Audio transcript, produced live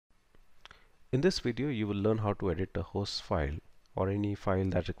In this video, you will learn how to edit a host file or any file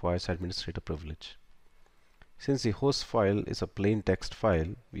that requires administrator privilege. Since the host file is a plain text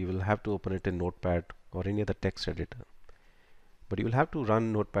file, we will have to open it in Notepad or any other text editor. But you will have to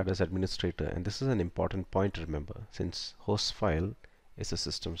run Notepad as administrator, and this is an important point to remember since host file is a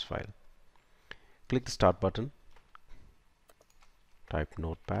systems file. Click the Start button, type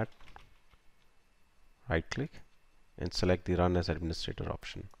Notepad, right click, and select the Run as Administrator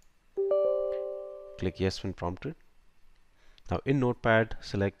option. Click Yes when prompted. Now in Notepad,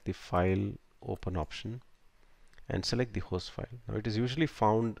 select the File Open option and select the host file. Now it is usually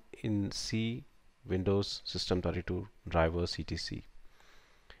found in C, Windows, System32, drivers, etc.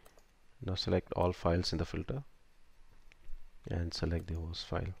 Now select all files in the filter and select the host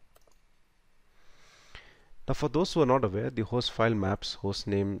file. Now for those who are not aware, the host file maps host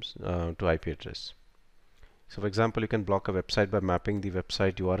names to IP address. So for example, you can block a website by mapping the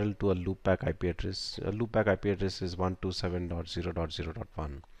website URL to a loopback IP address. A loopback IP address is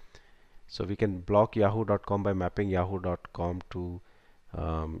 127.0.0.1. So we can block yahoo.com by mapping yahoo.com to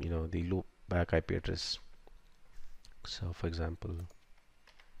the loopback IP address. So for example,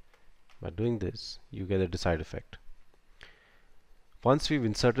 by doing this, you get a desired effect. Once we've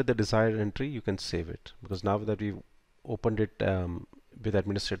inserted the desired entry, you can save it, because now that we've opened it with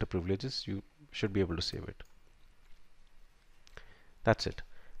administrator privileges, you should be able to save it. That's it.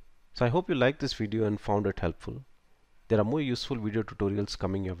 So I hope you liked this video and found it helpful. There are more useful video tutorials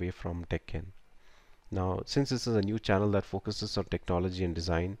coming your way from TechKen. Now, since this is a new channel that focuses on technology and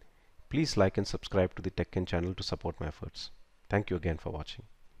design, please like and subscribe to the TechKen channel to support my efforts. Thank you again for watching.